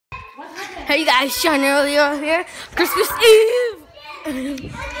Hey guys, Sean earlier here. Christmas Eve.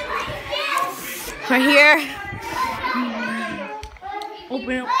 We're here.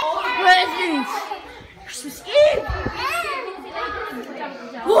 Open up presents. Christmas Eve.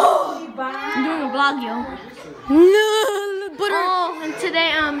 Whoa! I'm doing a vlog, yo. And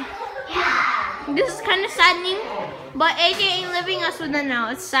today, this is kind of saddening, but AJ ain't living us with us now.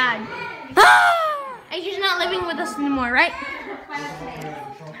 It's sad. AJ's not living with us anymore, right?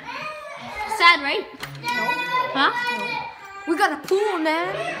 Sad, right? Huh? We got a pool,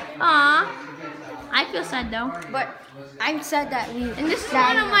 man. Aw. I feel sad though. But I'm sad that we. And this is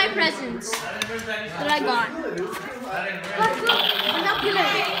one of my presents that I got. It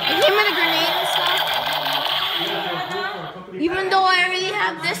came in a grenade and stuff. Even though I already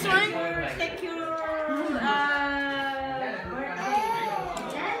have this one.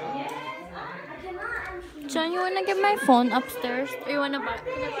 John, you wanna get my phone upstairs? Or you wanna buy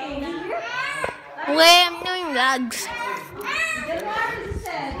it? Wait, I'm doing vlogs.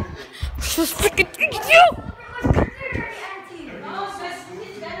 Just freaking you!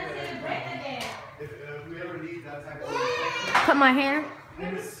 Cut my hair.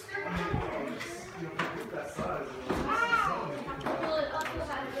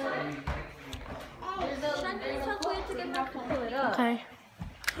 Okay.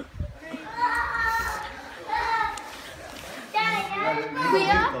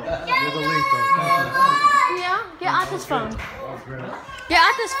 Kuya? Kuya, get out this phone. Get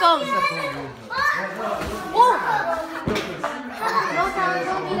out this phone. Oh! No time,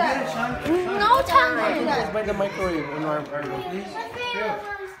 don't do that. No time. Just by the microwave in our apartment, please.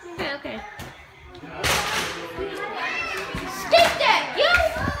 Okay. Skate deck, you!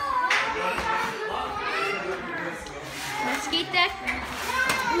 My skate deck.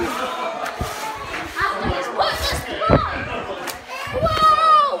 After this pointless vlog.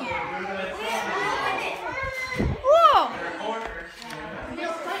 Whoa! Whoa!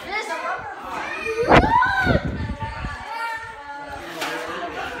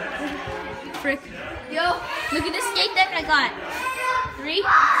 Frick. Yo, look at this skate deck I got. 3, 2,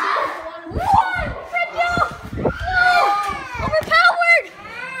 1. Frick, yo! Oh, overpowered!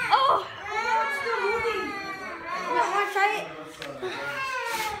 Oh! It's still moving. You wanna try it?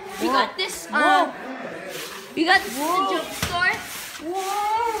 We got this. We got this at the joke store.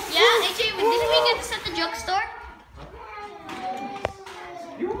 Whoa! Yeah, AJ, didn't we get this at the joke store?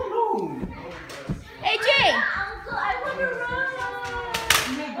 You alone. AJ! Uncle, I wanna run!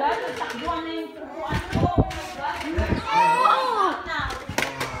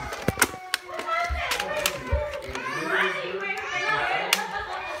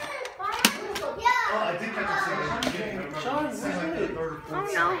 Oh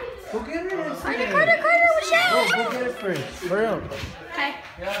no. Go get it. Carter, Michelle! Go get it first. Hurry up. Okay.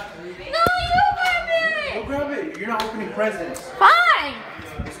 No, you grab it! Go grab it. You're not opening presents. Fine!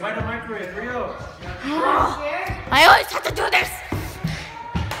 It's by the microwave. Hurry up. I always have to do this!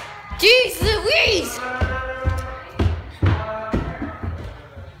 Jeez Louise!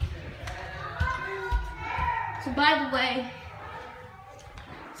 So by the way,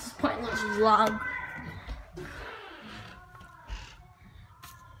 this is pointless vlog.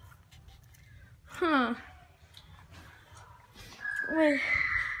 Huh. Wait.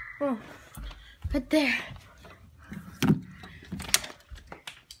 Oh. But there.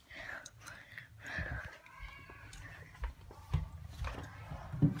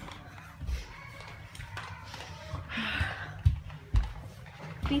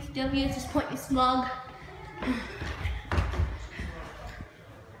 Please don't use this pointless vlog.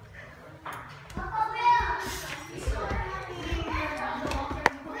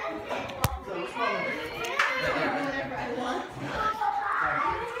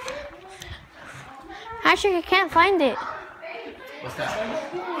 Actually, I can't find it. What's that?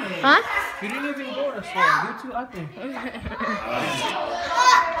 Huh? You didn't even go to school. You too, I think.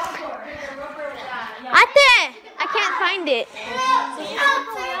 Ate! I can't find it.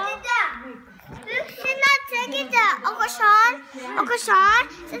 Uncle Sean,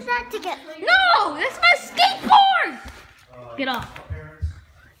 it's not ticket. No! That's my skateboard! Get off.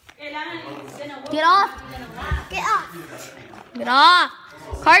 Get off. Get off. Get off.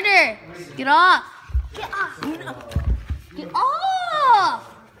 Carter, get off. Get off. Get off.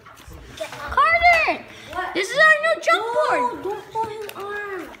 Carter, this is our new jump board. Don't pull his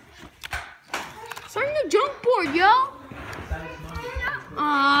arm. It's our new jump board, yo.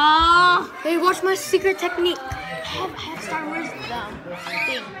 Ah. Hey, watch my secret technique. I have Star Wars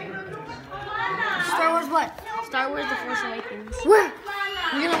thing. Star Wars what? Star Wars The Force Awakens. Where?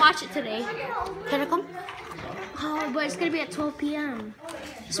 We're gonna watch it today. Can I come? Oh, but it's gonna be at 12 p.m.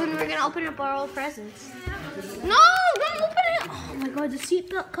 That's when we're gonna open up our old presents. No, don't open it! Oh my god, the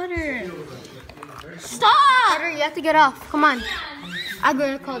seatbelt cutter. Stop! Cutter, you have to get off. Come on. I'm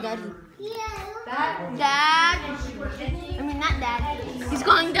gonna call Daddy. Dad. I mean, not Dad. He's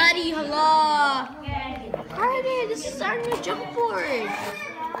calling Daddy. Hello. Carter, this is our new jump board.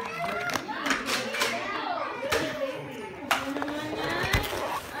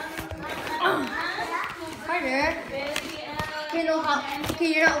 Carter. Okay, no,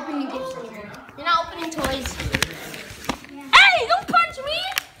 okay, you're not opening gifts anymore. You're not opening toys. Hey, don't punch me!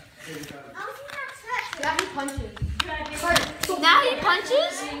 Now he punches. Now he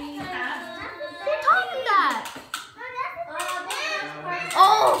punches? Who taught him that?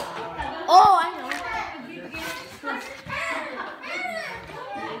 Oh! Oh, I know.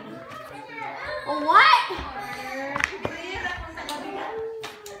 Oh, what?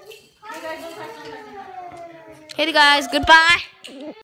 Hey guys, goodbye.